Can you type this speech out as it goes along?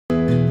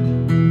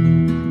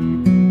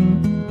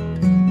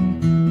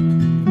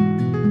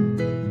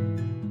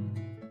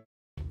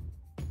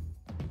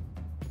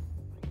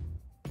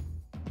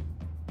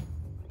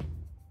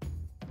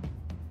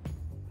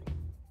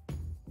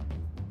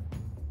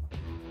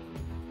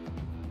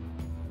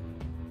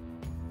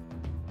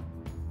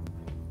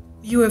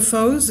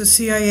UFOs, the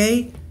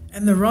CIA,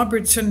 and the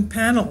Robertson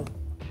panel.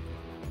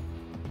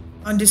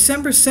 On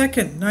December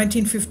 2nd,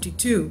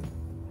 1952,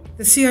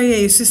 the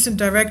CIA Assistant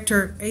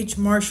Director H.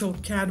 Marshall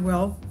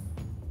Cadwell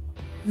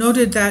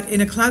noted that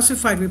in a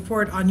classified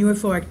report on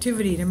UFO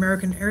activity in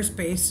American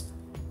airspace,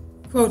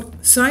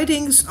 quote,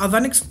 sightings of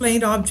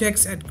unexplained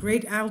objects at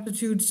great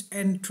altitudes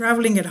and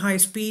traveling at high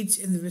speeds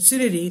in the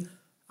vicinity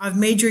of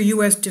major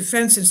U.S.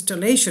 defense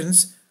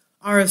installations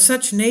are of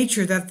such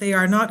nature that they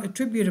are not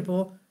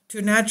attributable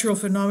to natural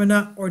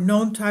phenomena or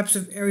known types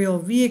of aerial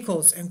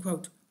vehicles, end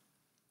quote.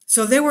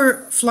 So they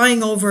were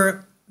flying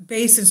over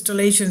base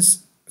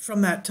installations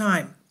from that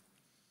time.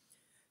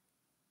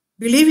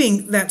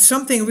 Believing that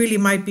something really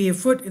might be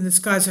afoot in the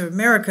skies of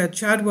America,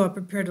 Cadwell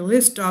prepared a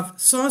list of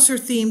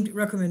saucer-themed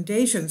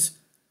recommendations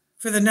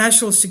for the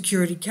National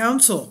Security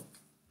Council.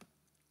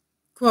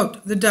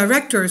 Quote, the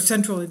Director of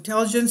Central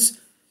Intelligence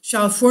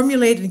shall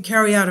formulate and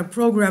carry out a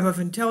program of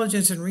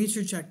intelligence and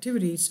research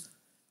activities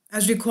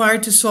as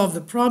required to solve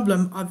the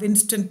problem of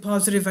instant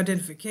positive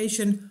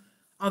identification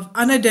of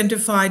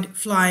unidentified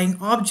flying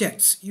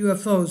objects,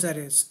 UFOs that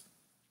is.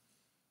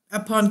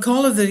 Upon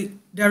call of the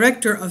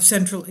Director of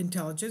Central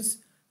Intelligence,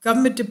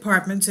 government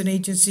departments and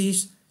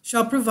agencies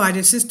shall provide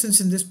assistance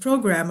in this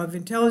program of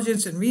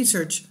intelligence and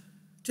research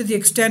to the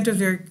extent of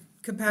their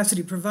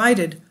capacity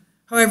provided,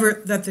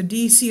 however, that the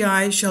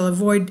DCI shall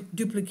avoid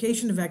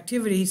duplication of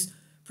activities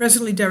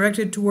presently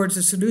directed towards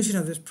the solution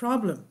of this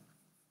problem.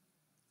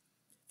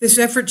 This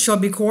effort shall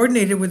be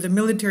coordinated with the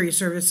military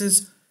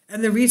services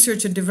and the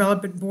Research and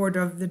Development Board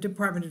of the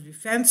Department of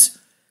Defense,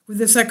 with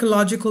the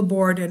Psychological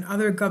Board and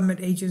other government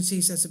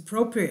agencies as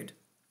appropriate.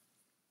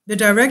 The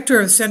Director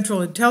of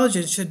Central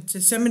Intelligence should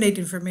disseminate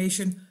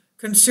information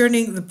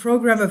concerning the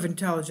program of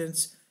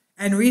intelligence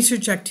and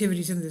research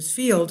activities in this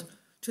field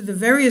to the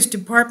various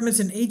departments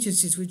and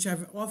agencies which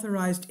have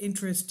authorized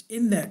interest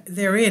in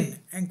therein,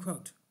 end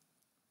quote.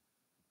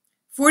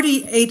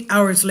 48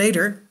 hours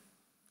later,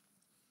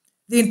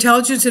 the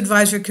Intelligence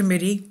Advisory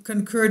Committee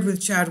concurred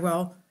with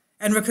Cadwell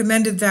and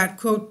recommended that,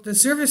 quote, the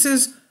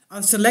services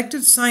of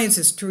selected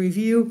scientists to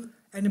review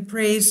and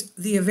appraise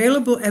the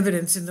available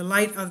evidence in the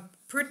light of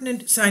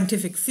pertinent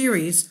scientific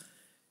theories,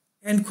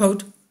 end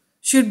quote,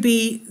 should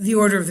be the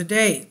order of the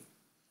day.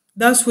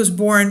 Thus was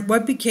born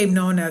what became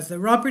known as the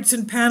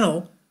Robertson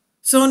panel,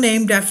 so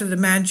named after the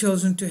man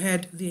chosen to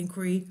head the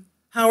inquiry,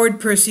 Howard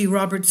Percy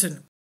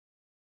Robertson.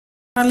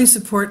 Kindly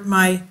support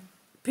my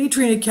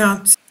Patreon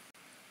account.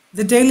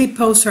 The daily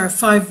posts are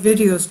 5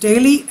 videos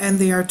daily, and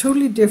they are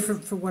totally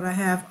different from what I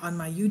have on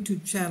my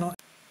YouTube channel.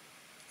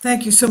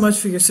 Thank you so much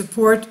for your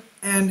support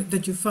and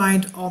that you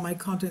find all my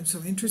content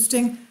so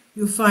interesting.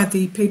 You'll find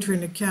the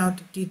Patreon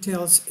account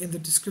details in the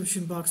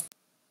description box.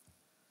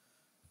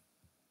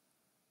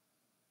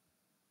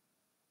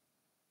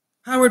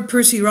 Howard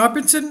Percy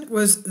Robertson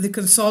was the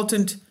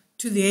consultant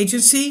to the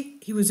agency.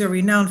 He was a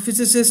renowned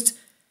physicist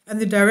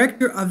and the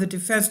director of the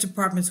Defense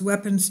Department's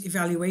Weapons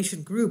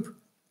Evaluation Group.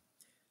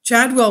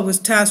 Cadwell was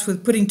tasked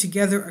with putting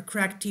together a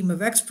crack team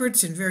of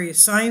experts in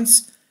various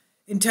science,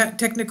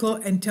 technical,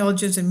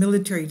 intelligence, and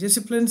military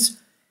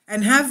disciplines,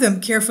 and have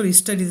them carefully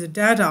study the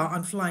data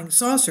on flying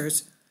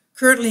saucers,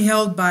 currently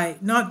held by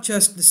not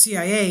just the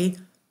CIA,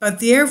 but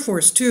the Air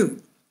Force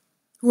too,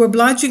 who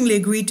obligingly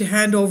agreed to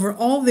hand over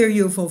all their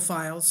UFO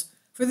files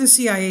for the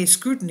CIA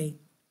scrutiny,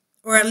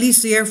 or at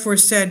least the Air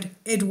Force said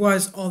it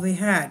was all they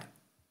had.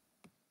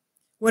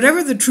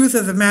 Whatever the truth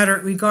of the matter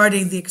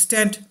regarding the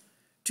extent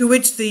to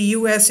which the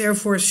U.S. Air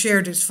Force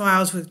shared its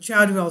files with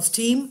Cadwell's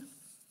team,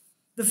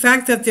 the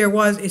fact that there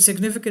was a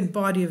significant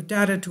body of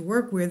data to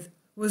work with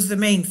was the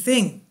main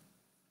thing.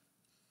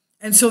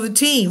 And so the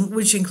team,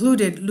 which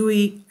included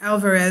Luis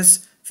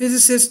Alvarez,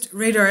 physicist,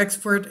 radar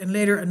expert, and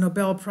later a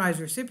Nobel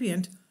Prize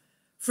recipient,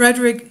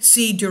 Frederick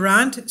C.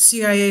 Durant,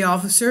 CIA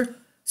officer,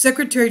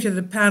 secretary to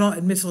the panel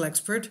and missile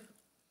expert,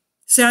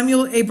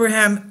 Samuel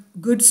Abraham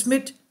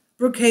Goodsmith,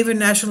 Brookhaven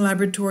National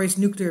Laboratory's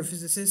nuclear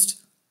physicist,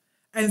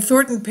 and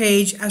Thornton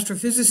Page,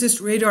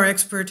 astrophysicist, radar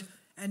expert,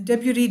 and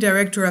deputy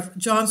director of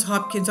Johns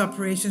Hopkins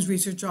Operations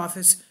Research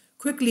Office,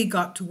 quickly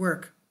got to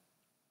work.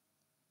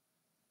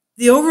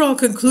 The overall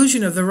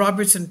conclusion of the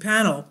Robertson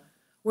panel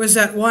was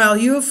that while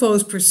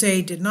UFOs per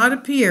se did not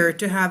appear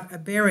to have a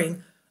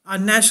bearing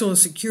on national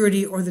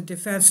security or the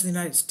defense of the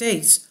United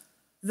States,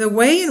 the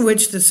way in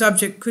which the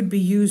subject could be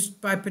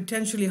used by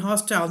potentially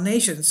hostile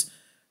nations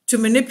to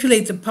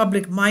manipulate the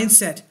public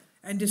mindset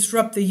and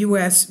disrupt the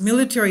U.S.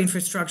 military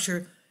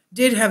infrastructure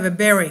did have a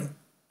bearing,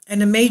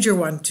 and a major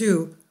one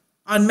too,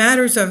 on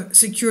matters of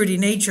security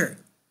nature.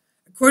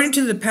 According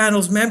to the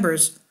panel's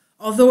members,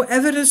 although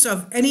evidence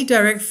of any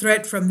direct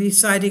threat from these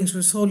sightings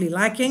was wholly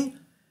lacking,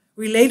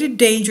 related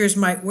dangers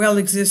might well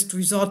exist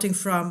resulting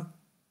from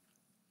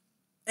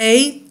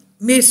A.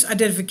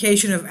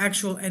 Misidentification of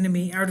actual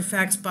enemy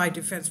artifacts by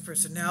defense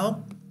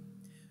personnel,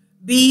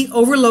 B.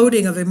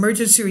 Overloading of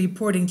emergency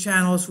reporting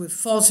channels with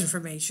false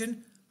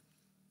information,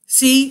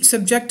 C.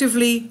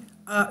 Subjectivity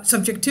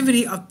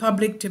of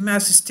public to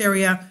mass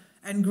hysteria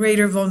and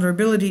greater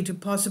vulnerability to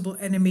possible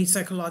enemy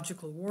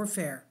psychological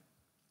warfare.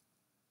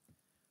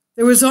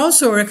 There was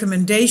also a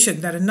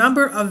recommendation that a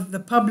number of the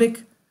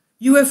public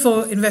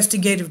UFO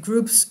investigative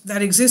groups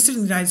that existed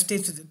in the United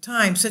States at the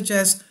time, such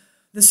as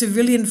the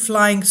Civilian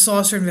Flying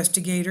Saucer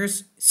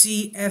Investigators,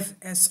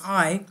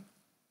 CFSI,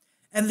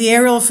 and the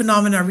Aerial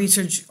Phenomena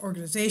Research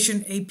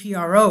Organization,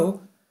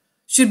 APRO,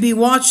 should be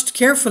watched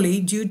carefully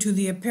due to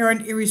the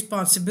apparent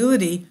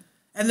irresponsibility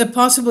and the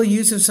possible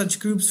use of such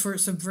groups for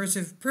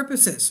subversive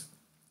purposes.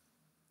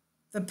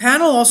 The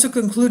panel also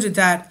concluded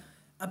that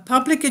a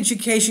public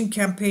education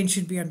campaign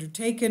should be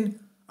undertaken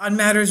on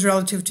matters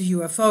relative to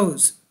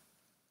UFOs.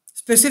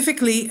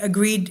 Specifically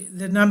agreed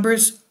the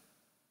members,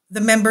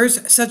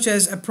 such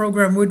as a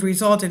program would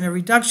result in a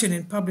reduction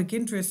in public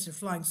interest in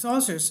flying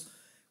saucers,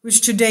 which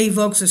today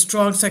evokes a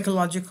strong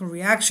psychological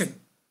reaction.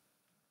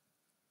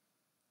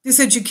 This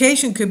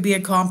education could be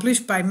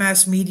accomplished by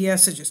mass media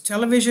such as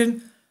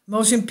television,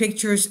 motion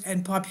pictures,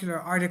 and popular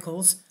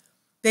articles.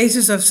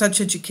 Basis of such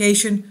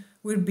education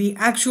would be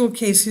actual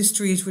case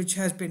histories which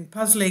has been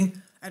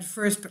puzzling at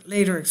first but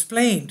later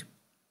explained.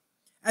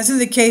 As in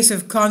the case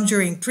of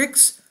conjuring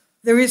tricks,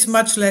 there is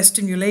much less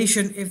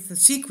stimulation if the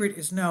secret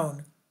is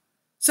known.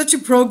 Such a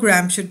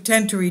program should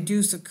tend to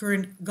reduce the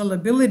current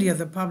gullibility of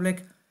the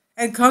public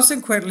and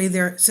consequently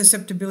their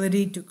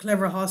susceptibility to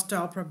clever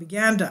hostile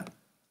propaganda.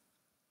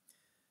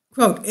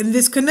 Quote, in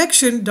this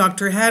connection,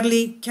 Dr.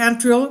 Hadley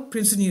Cantrill,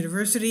 Princeton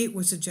University,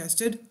 was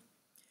suggested.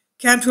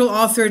 Cantrill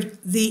authored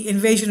The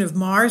Invasion of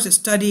Mars, a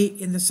study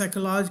in the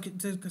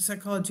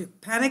psychology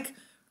of panic,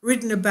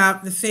 written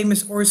about the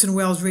famous Orson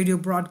Welles radio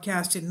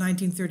broadcast in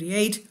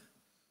 1938,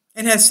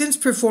 and has since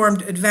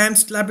performed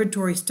advanced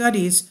laboratory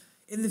studies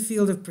in the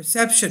field of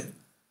perception.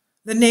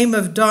 The name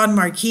of Don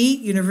Marquis,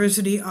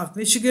 University of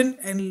Michigan,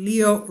 and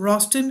Leo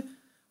Roston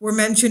were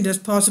mentioned as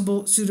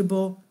possibly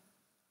suitable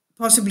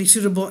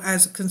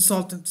as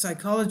consultant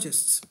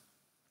psychologists.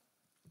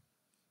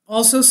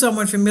 Also,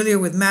 someone familiar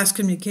with mass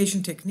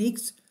communication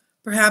techniques,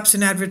 perhaps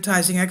an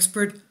advertising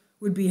expert,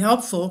 would be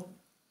helpful.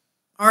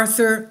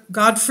 Arthur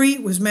Godfrey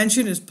was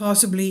mentioned as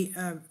possibly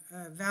a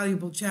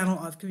valuable channel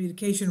of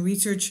communication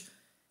research,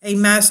 a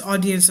mass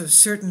audience of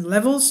certain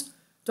levels.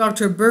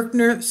 Dr.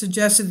 Berkner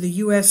suggested the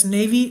U.S.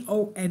 Navy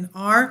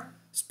ONR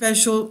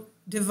Special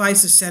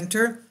Devices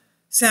Center,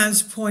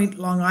 Sands Point,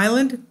 Long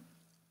Island,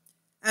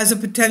 as a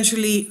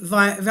potentially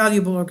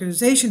valuable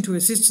organization to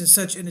assist in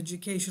such an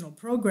educational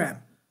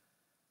program.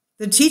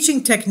 The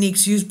teaching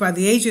techniques used by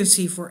the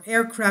agency for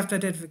aircraft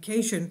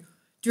identification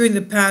during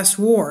the past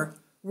war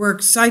were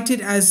cited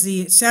as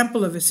the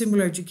sample of a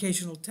similar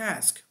educational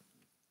task.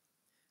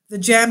 The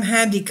Jam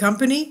Handy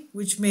Company,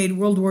 which made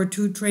World War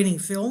II training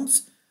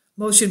films,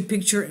 motion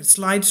picture and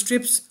slide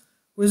strips,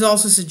 was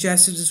also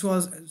suggested, as well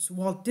as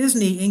Walt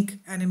Disney Inc.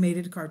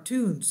 animated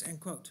cartoons, end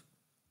quote.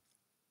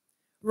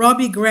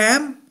 Robbie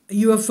Graham, a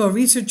UFO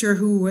researcher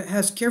who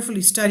has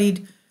carefully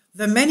studied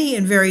the many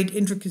and varied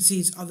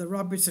intricacies of the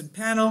Robertson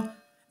panel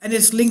and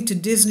its link to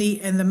Disney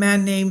and the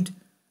man named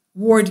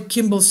Ward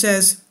Kimball,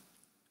 says,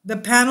 the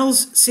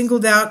panels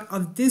singled out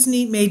of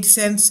Disney made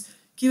sense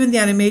given the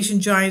animation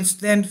giant's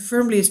then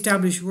firmly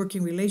established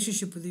working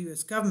relationship with the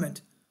U.S.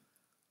 government.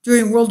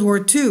 During World War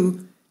II,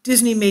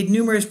 Disney made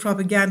numerous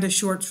propaganda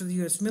shorts for the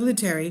U.S.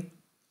 military,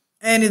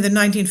 and in the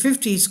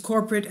 1950s,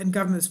 corporate and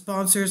government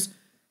sponsors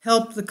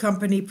helped the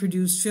company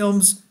produce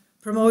films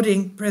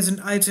promoting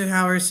President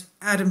Eisenhower's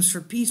Atoms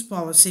for Peace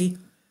policy,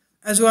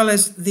 as well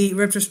as the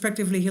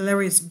retrospectively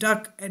hilarious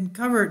Duck and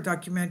Cover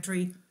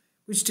documentary,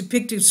 which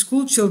depicted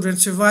school children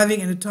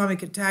surviving an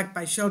atomic attack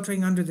by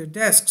sheltering under their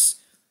desks,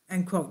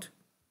 end quote.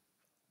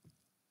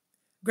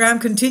 Graham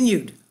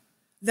continued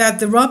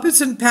that the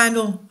Robertson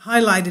panel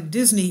highlighted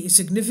Disney is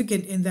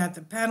significant in that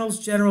the panel's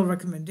general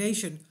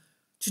recommendation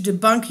to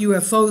debunk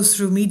UFOs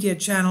through media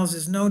channels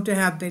is known to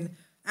have been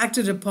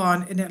acted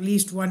upon in at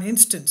least one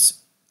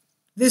instance,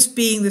 this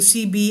being the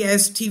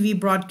CBS TV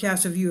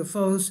broadcast of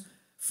UFOs,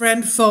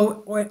 Friend,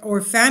 Foe,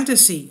 or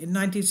Fantasy in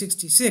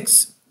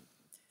 1966,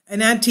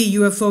 an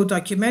anti-UFO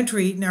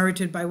documentary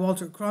narrated by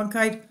Walter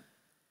Cronkite.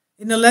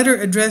 In a letter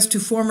addressed to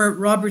former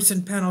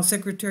Robertson panel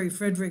secretary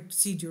Frederick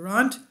C.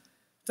 Durant,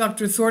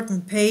 Dr.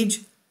 Thornton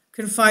Page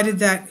confided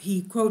that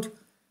he, quote,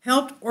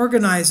 helped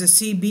organize a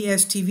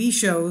CBS TV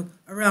show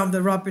around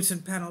the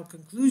Robertson panel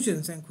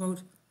conclusions, end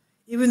quote,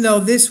 even though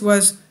this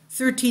was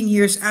 13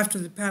 years after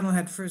the panel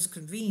had first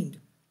convened.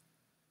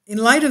 In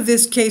light of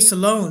this case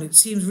alone, it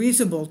seems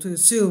reasonable to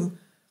assume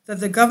that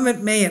the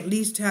government may at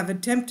least have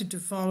attempted to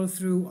follow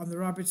through on the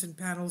Robertson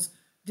panel's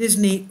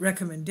Disney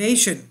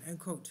recommendation, end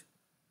quote.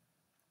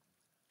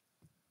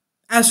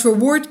 As for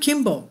Ward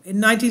Kimball, in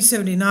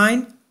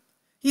 1979,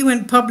 he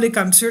went public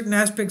on certain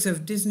aspects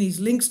of Disney's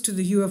links to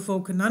the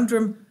UFO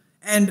conundrum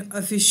and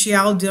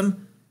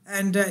officialdom,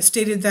 and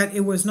stated that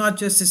it was not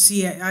just the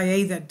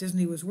CIA that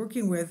Disney was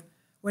working with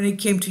when it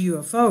came to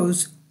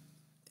UFOs.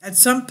 At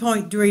some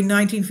point during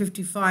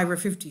 1955 or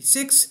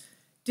 56,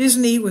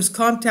 Disney was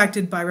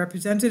contacted by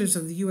representatives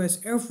of the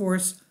U.S. Air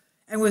Force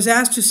and was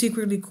asked to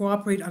secretly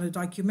cooperate on a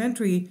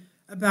documentary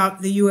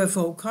about the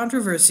UFO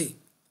controversy.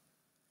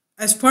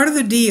 As part of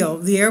the deal,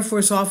 the Air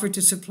Force offered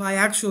to supply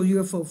actual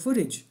UFO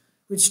footage,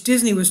 which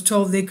Disney was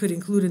told they could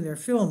include in their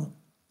film.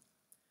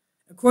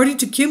 According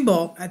to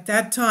Kimball, at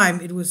that time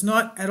it was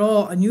not at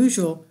all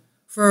unusual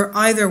for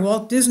either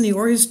Walt Disney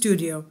or his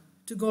studio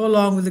to go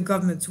along with the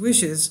government's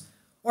wishes,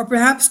 or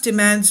perhaps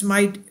demands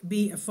might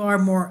be a far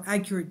more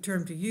accurate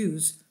term to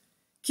use.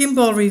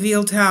 Kimball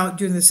revealed how,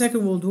 during the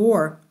Second World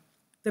War,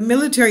 the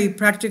military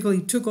practically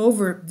took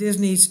over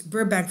Disney's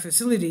Burbank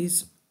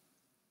facilities,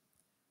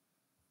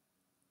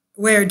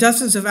 where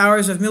dozens of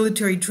hours of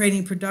military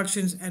training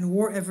productions and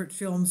war effort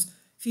films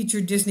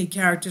featured Disney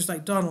characters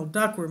like Donald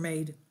Duck were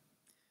made.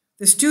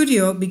 The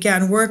studio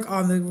began work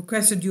on the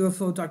requested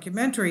UFO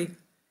documentary,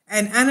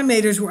 and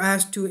animators were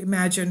asked to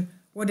imagine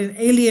what an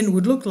alien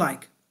would look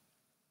like.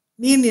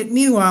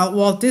 Meanwhile,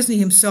 Walt Disney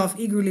himself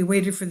eagerly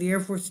waited for the Air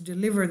Force to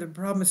deliver the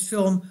promised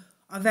film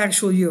of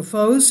actual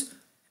UFOs.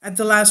 At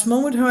the last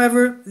moment,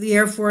 however, the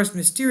Air Force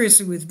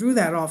mysteriously withdrew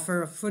that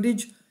offer of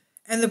footage,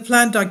 and the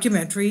planned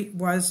documentary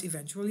was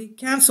eventually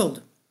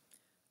cancelled.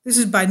 This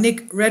is by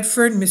Nick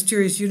Redfern,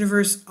 Mysterious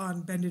Universe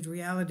on Bended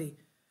Reality.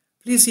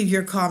 Please leave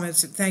your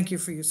comments, and thank you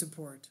for your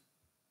support.